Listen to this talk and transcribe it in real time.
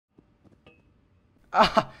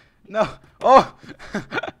Ah, no. Oh,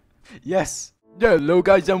 yes. Hello,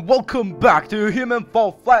 guys, and welcome back to Human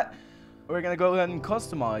Fall Flat. We're gonna go ahead and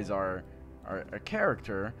customize our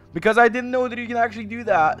character because I didn't know that you can actually do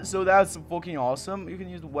that. So that's fucking awesome. You can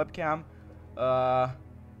use the webcam.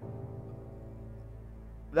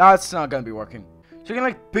 That's not gonna be working. So you can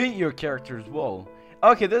like paint your character as well.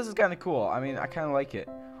 Okay, this is kind of cool. I mean, I kind of like it.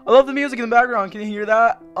 I love the music in the background. Can you hear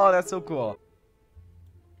that? Oh, that's so cool.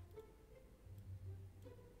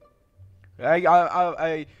 I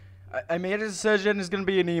made a decision. It's gonna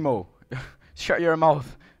be an emo. Shut your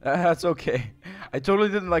mouth. That's okay. I totally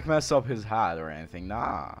didn't like mess up his hat or anything.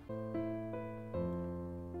 Nah.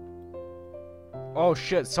 Oh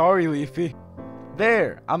shit. Sorry, Leafy.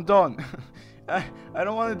 There. I'm done. I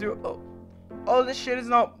don't want to do. Oh, this shit is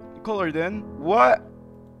not colored in. What?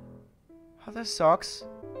 Oh, this sucks.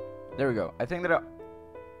 There we go. I think that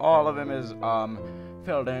all of them is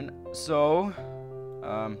filled in. So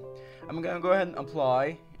I'm gonna go ahead and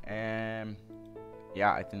apply, and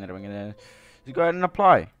yeah, I think that I'm gonna just go ahead and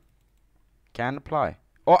apply. Can't apply.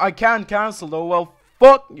 Oh, I can cancel though. Well,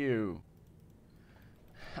 fuck you.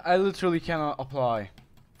 I literally cannot apply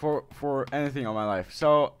for anything on my life.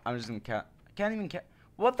 So I'm just gonna can't even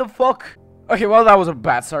what the fuck? Okay, well that was a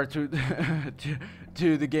bad start to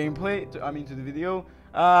to the gameplay. To the video.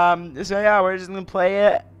 So yeah, we're just gonna play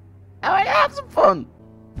it. And we're gonna have some fun.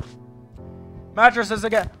 Mattresses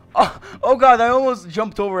again. Oh god, I almost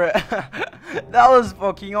jumped over it. That was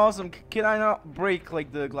fucking awesome. Can I not break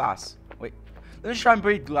like the glass? Wait, let's try and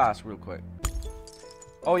break glass real quick.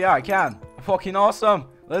 Oh yeah, I can. Fucking awesome.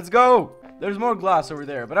 Let's go. There's more glass over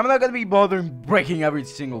there, but I'm not gonna be bothering breaking every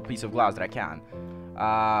single piece of glass that I can.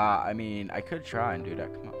 I mean, I could try and do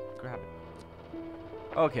that. Come on, grab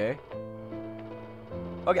it. Okay.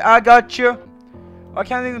 Okay, I got you. I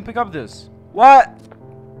can't even pick up this. What?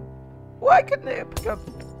 Why couldn't I pick up?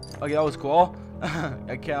 Okay, that was cool.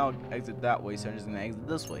 I cannot exit that way, so I'm just gonna exit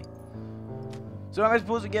this way. So am I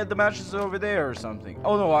supposed to get the mattress over there or something?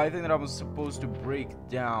 Oh no, I think that I was supposed to break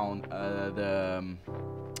down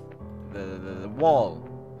the wall.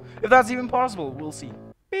 If that's even possible, we'll see.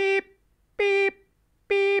 Beep, beep,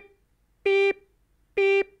 beep, beep,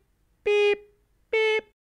 beep, beep, beep.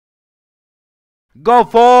 Go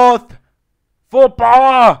forth! Full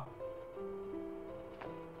power!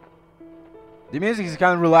 The music is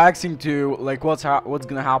kind of relaxing to like what's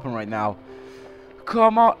gonna happen right now.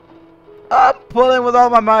 Come on, I'm pulling with all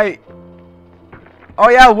my might. Oh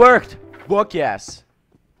yeah, it worked. Fuck yes.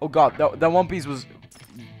 Oh god, that one piece was.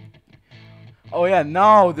 Oh yeah,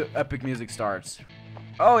 now the epic music starts.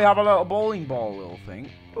 Oh, we have a little bowling ball little thing.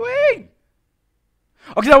 Wait.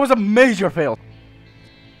 Okay, that was a major fail.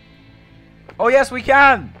 Oh yes, we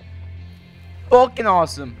can. Fucking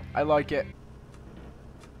awesome. I like it.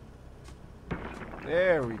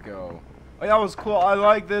 There we go. Oh, that was cool. I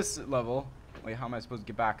like this level. Wait, how am I supposed to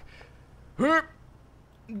get back? Herp!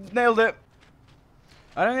 Nailed it.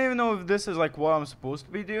 I don't even know if this is like what I'm supposed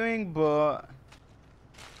to be doing, but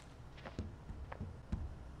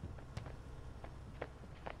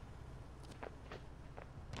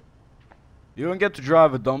you don't get to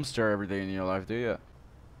drive a dumpster every day in your life, do you?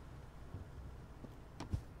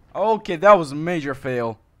 Okay, that was a major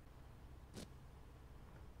fail.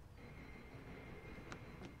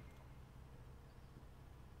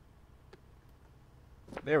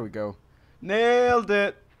 There we go. Nailed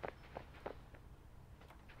it.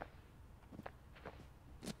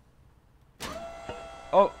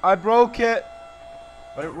 Oh, I broke it.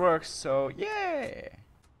 But it works, so yeah.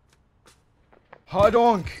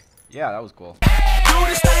 Hadonk. Yeah, that was cool.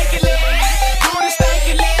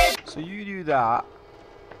 So you do that.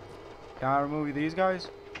 Can I remove these guys?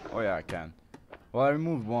 Oh yeah, I can. Well, I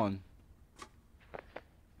removed one.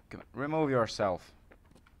 Come on, remove yourself.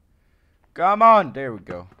 Come on, there we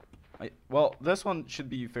go. Well, this one should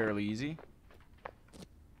be fairly easy.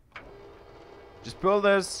 Just pull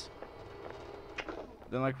this,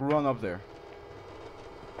 then like run up there.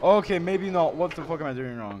 Okay, maybe not. What the fuck am I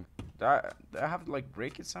doing wrong? Do I have to like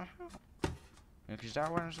break it somehow? Is that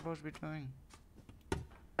what I'm supposed to be doing?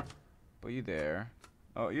 But you there?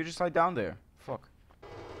 Oh, you're just like down there. Fuck.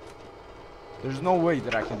 There's no way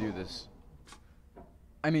that I can do this.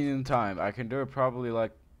 I mean, in time, I can do it probably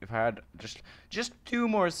like. If I had just 2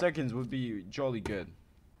 more seconds would be jolly good.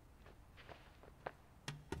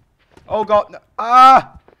 Oh god, no.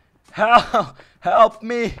 Ah! Help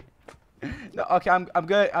me! No, okay, I'm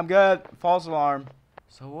good. False alarm.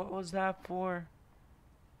 So what was that for?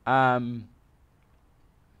 I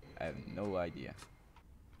have no idea.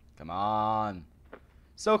 Come on.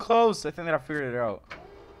 So close. I think that I figured it out.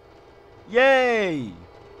 Yay!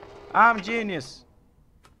 I'm genius.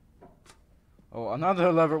 Oh,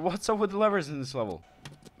 another lever. What's up with the levers in this level?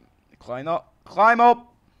 Climb up. Climb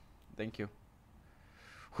up. Thank you.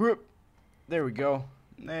 Whoop. There we go.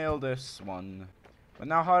 Nail this one. But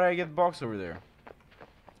now how do I get the box over there?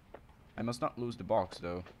 I must not lose the box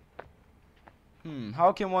though.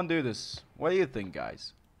 How can one do this? What do you think,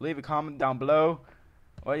 guys? Leave a comment down below.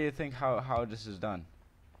 What do you think how this is done?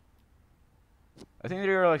 I think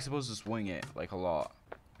they're like supposed to swing it like a lot.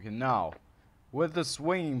 Okay, now with the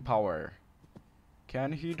swinging power,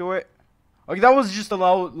 can he do it? Okay, that was just a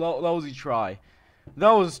lousy try.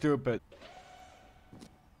 That was stupid.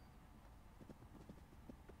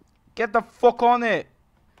 Get the fuck on it.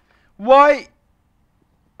 Why?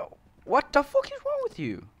 What the fuck is wrong with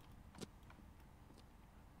you?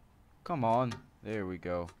 Come on. There we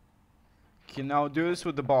go. Can now do this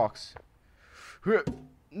with the box.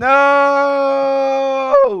 No!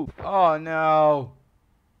 Oh no.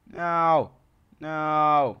 No.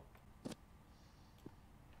 No.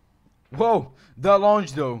 Whoa. That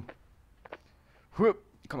launch though.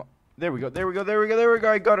 Come on. There we go. There we go. There we go. There we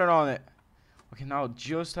go. I got it on it. Okay, now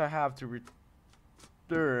just I have to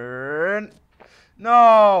return.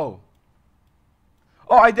 No.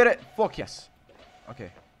 Oh, I did it. Fuck yes.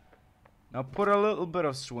 Okay. Now put a little bit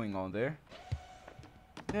of swing on there.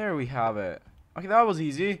 There we have it. Okay, that was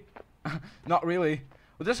easy. Not really.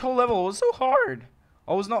 But this whole level was so hard.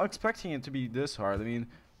 I was not expecting it to be this hard. I mean,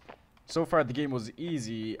 so far the game was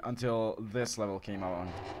easy until this level came out.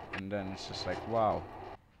 And then it's just like, wow.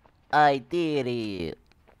 I did it.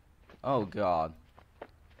 Oh god.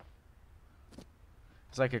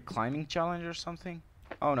 It's like a climbing challenge or something.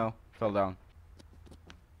 Oh no, fell down.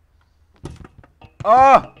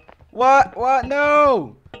 Oh! What? What?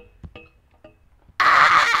 No!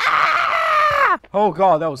 Ah! Oh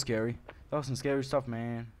god, that was scary. That was some scary stuff,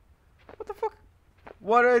 man. What the fuck?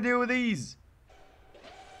 What do I do with these?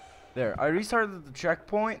 There, I restarted the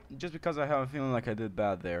checkpoint just because I have a feeling like I did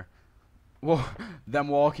bad there. Whoa, them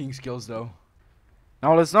walking skills though.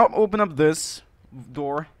 Now let's not open up this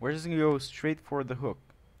door. We're just gonna go straight for the hook.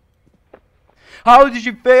 How did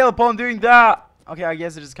you fail upon doing that? Okay, I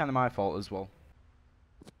guess it is kind of my fault as well.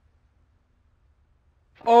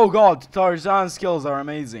 Oh god, Tarzan skills are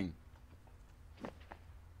amazing.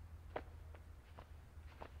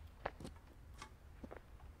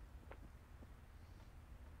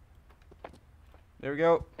 There we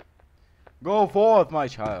go. Go forth, my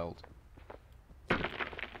child.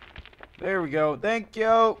 There we go. Thank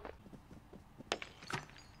you.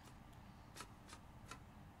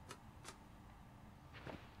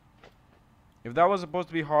 If that was supposed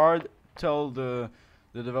to be hard, tell the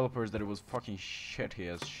developers that it was fucking shitty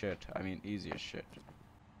as shit. I mean, easy as shit.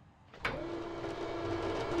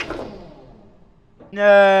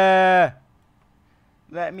 Nah.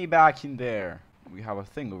 Let me back in there. We have a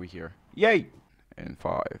thing over here. Yay! In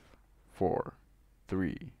 5, 4,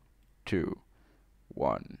 3, 2,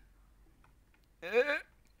 1.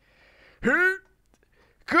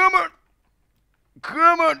 Come on!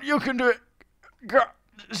 Come on! You can do it!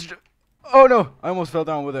 Oh no! I almost fell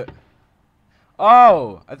down with it.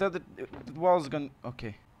 Oh! I thought the wall was gonna...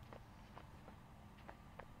 Okay.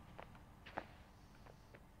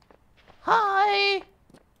 Hi.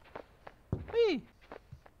 Whee!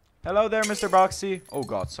 Hello there, Mr. Boxy. Oh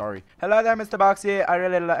god, sorry. Hello there, Mr. Boxy. I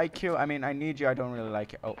really like you. I mean, I need you. I don't really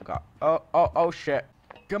like it. Oh god. Oh shit.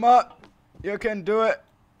 Come on. You can do it.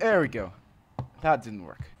 There we go. That didn't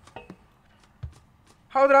work.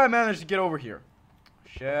 How did I manage to get over here?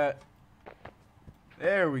 Shit.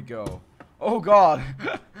 There we go. Oh god.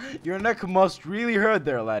 Your neck must really hurt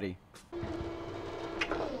there, laddie.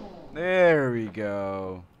 There we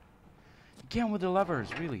go. Again with the levers,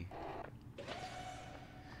 really.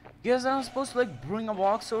 Guess I'm supposed to like bring a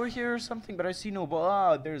box over here or something, but I see no box.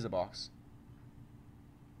 Ah, there's a box.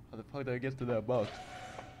 How the fuck did I get to that box?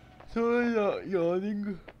 So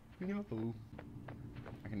yawning. No.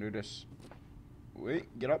 I can do this.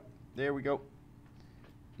 Wait, get up. There we go.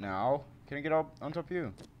 Now, can I get up on top of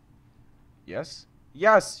you? Yes?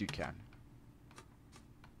 Yes, you can.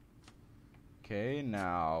 Okay,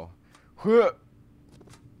 now.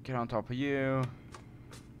 Get on top of you.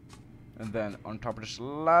 And then on top of this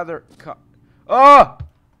ladder. Oh!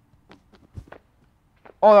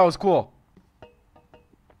 Oh, that was cool.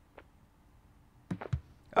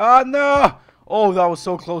 Ah, no! Oh, that was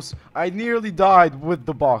so close. I nearly died with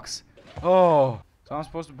the box. Oh. So I'm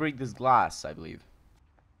supposed to break this glass, I believe.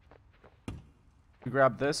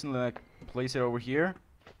 Grab this and like place it over here.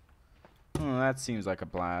 That seems like a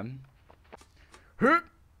plan.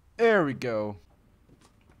 There we go.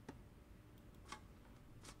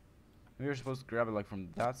 Maybe you're supposed to grab it like from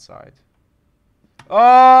that side.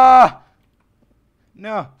 Ah!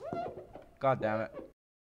 No. God damn it.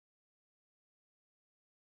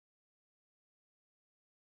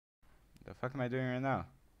 The fuck am I doing right now?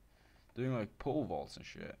 Doing like pole vaults and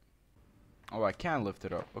shit. Oh, I can lift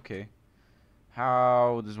it up. Okay.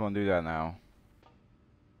 How does one do that now?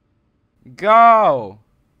 Go!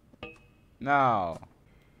 No.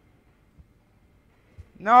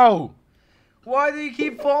 No! Why do you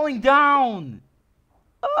keep falling down?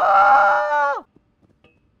 Ah!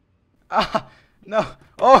 Ah! No!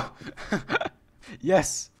 Oh!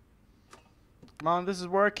 Yes! Come on, this is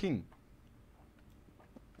working.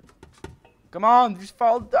 Come on, just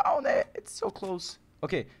fall down it. It's so close.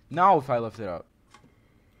 Okay, now if I lift it up.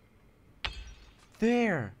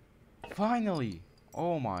 There! Finally!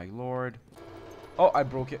 Oh my lord. Oh, I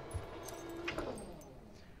broke it.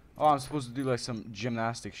 Oh, I'm supposed to do like some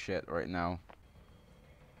gymnastic shit right now.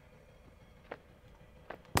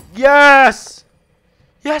 Yes!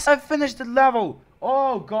 Yes, I finished the level!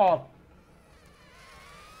 Oh god.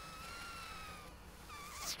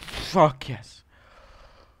 Fuck yes.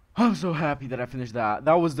 I'm so happy that I finished that.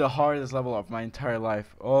 That was the hardest level of my entire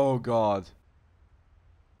life. Oh god.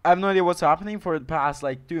 I have no idea what's happening. For the past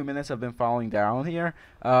like 2 minutes I've been falling down here.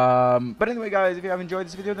 But anyway guys, if you have enjoyed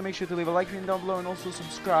this video, then make sure to leave a like down below and also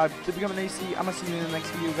subscribe to become an AC. I'm gonna see you in the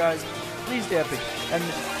next video guys. Please stay epic and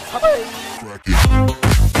bye.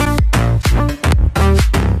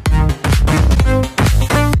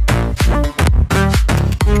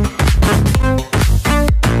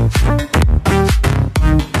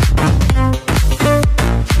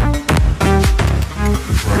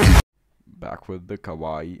 Back with the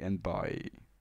kawaii and bye.